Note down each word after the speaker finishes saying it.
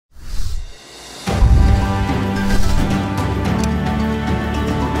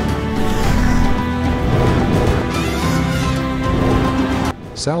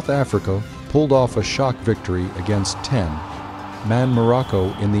South Africa pulled off a shock victory against 10-man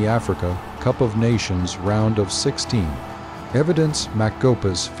Morocco in the Africa Cup of Nations round of 16. Evidence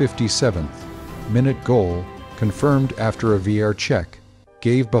Makgopa's 57th-minute goal, confirmed after a VAR check,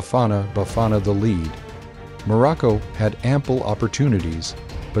 gave Bafana the lead. Morocco had ample opportunities,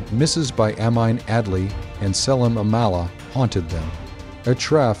 but misses by Amine Adli and Selim Amala haunted them.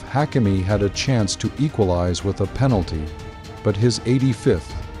 Achraf Hakimi had a chance to equalize with a penalty, but his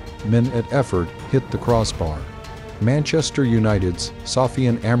 85th-minute effort hit the crossbar. Manchester United's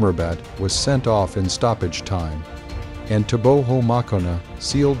Sofiane Amrabat was sent off in stoppage time, and Teboho Makona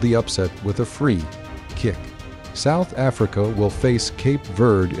sealed the upset with a free kick. South Africa will face Cape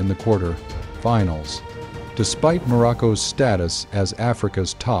Verde in the quarter-finals. Despite Morocco's status as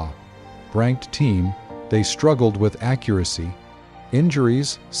Africa's top-ranked team, they struggled with accuracy.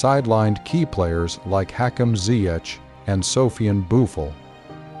 Injuries sidelined key players like Hakim Ziyech and Sofiane Boufal,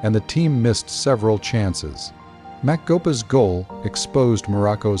 and the team missed several chances. Makgopa's goal exposed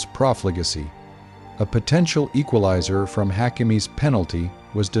Morocco's profligacy. A potential equalizer from Hakimi's penalty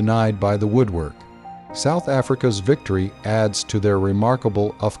was denied by the woodwork. South Africa's victory adds to their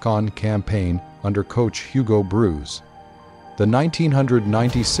remarkable AFCON campaign under coach Hugo Broos. The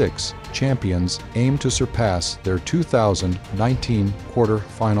 1996 champions aim to surpass their 2019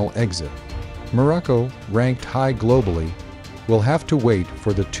 quarter-final exit. Morocco, ranked high globally, will have to wait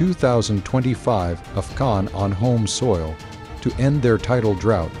for the 2025 AFCON on home soil to end their title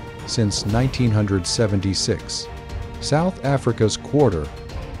drought since 1976. South Africa's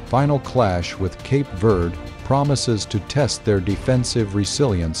quarter-final clash with Cape Verde promises to test their defensive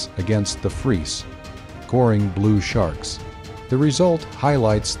resilience against the free-scoring Blue Sharks. The result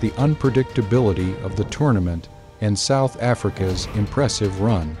highlights the unpredictability of the tournament and South Africa's impressive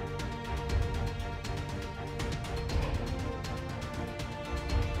run.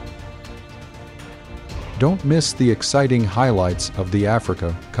 Don't miss the exciting highlights of the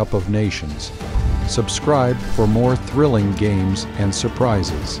Africa Cup of Nations. Subscribe for more thrilling games and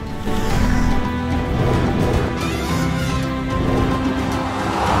surprises.